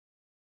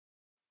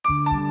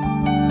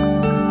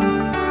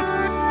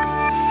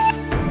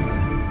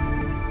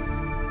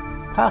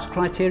Pass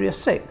Criteria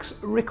 6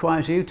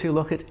 requires you to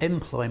look at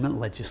employment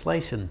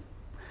legislation.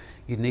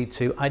 You need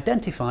to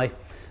identify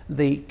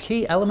the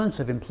key elements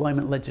of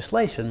employment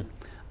legislation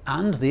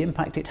and the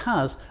impact it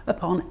has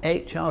upon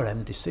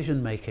HRM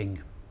decision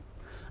making.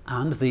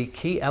 And the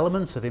key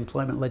elements of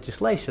employment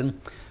legislation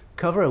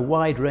cover a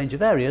wide range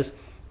of areas,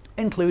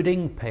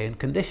 including pay and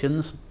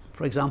conditions,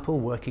 for example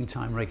working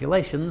time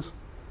regulations,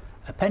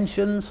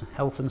 pensions,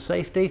 health and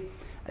safety,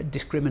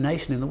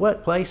 discrimination in the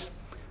workplace,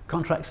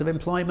 contracts of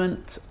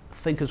employment.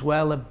 Think as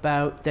well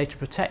about data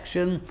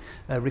protection,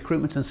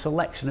 recruitment and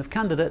selection of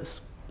candidates,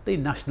 the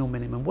national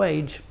minimum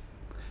wage,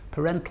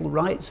 parental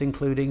rights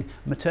including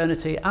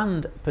maternity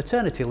and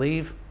paternity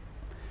leave,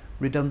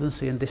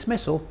 redundancy and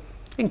dismissal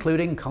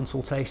including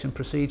consultation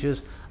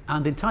procedures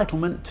and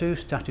entitlement to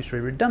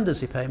statutory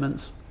redundancy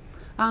payments,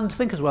 and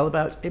think as well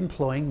about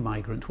employing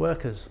migrant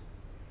workers.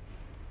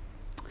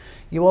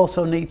 You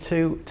also need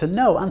to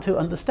know and to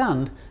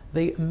understand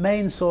the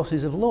main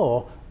sources of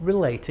law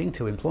relating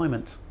to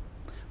employment,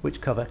 which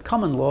cover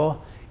common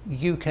law,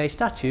 UK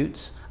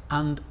statutes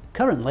and,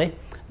 currently,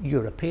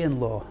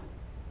 European law.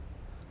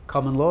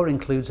 Common law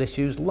includes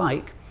issues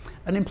like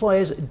an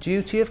employer's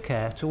duty of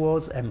care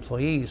towards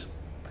employees,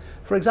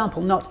 for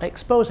example not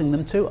exposing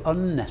them to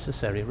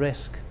unnecessary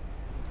risk.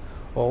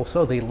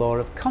 Also the law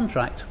of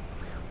contract,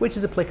 which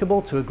is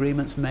applicable to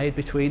agreements made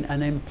between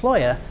an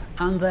employer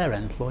and their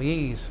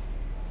employees.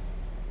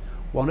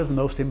 One of the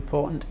most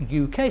important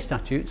UK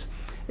statutes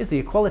is the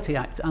Equality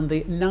Act and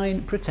the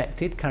 9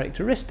 protected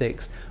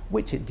characteristics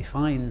which it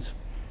defines,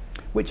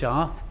 which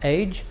are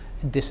age,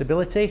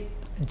 disability,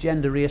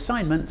 gender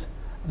reassignment,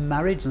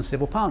 marriage and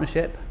civil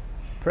partnership,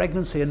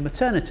 pregnancy and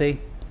maternity,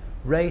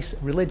 race,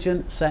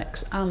 religion,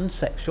 sex and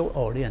sexual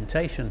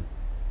orientation.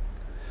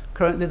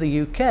 Currently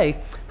the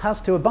UK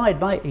has to abide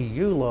by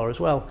EU law as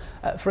well,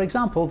 for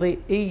example the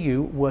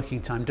EU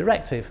Working Time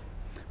Directive,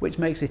 which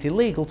makes it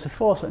illegal to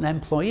force an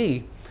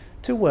employee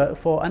to work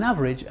for an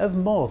average of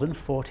more than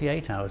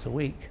 48 hours a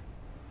week.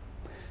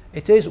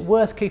 It is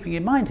worth keeping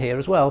in mind here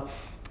as well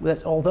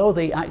that although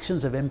the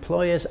actions of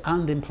employers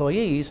and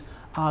employees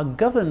are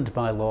governed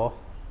by law,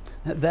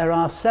 there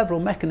are several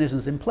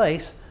mechanisms in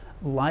place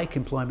like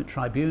employment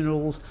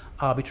tribunals,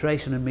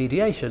 arbitration and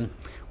mediation,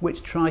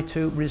 which try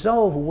to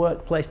resolve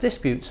workplace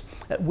disputes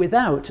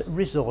without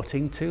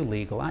resorting to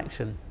legal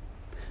action.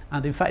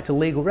 And in fact a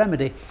legal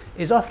remedy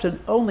is often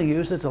only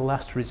used as a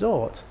last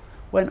resort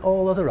when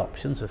all other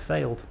options have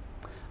failed,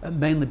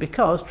 mainly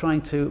because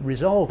trying to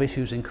resolve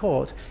issues in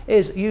court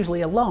is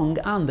usually a long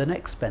and an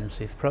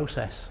expensive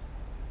process.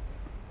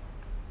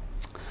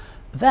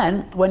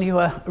 Then, when you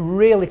are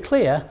really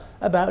clear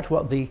about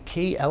what the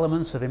key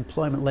elements of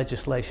employment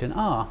legislation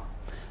are,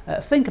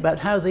 think about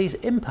how these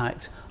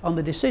impact on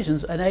the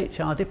decisions an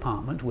HR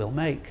department will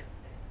make.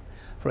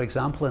 For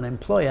example, an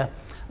employer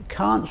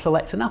can't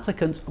select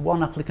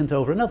one applicant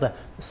over another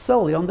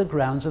solely on the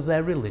grounds of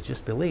their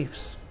religious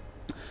beliefs.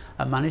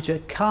 A manager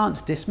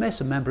can't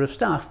dismiss a member of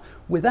staff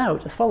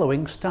without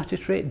following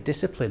statutory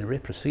disciplinary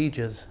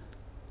procedures.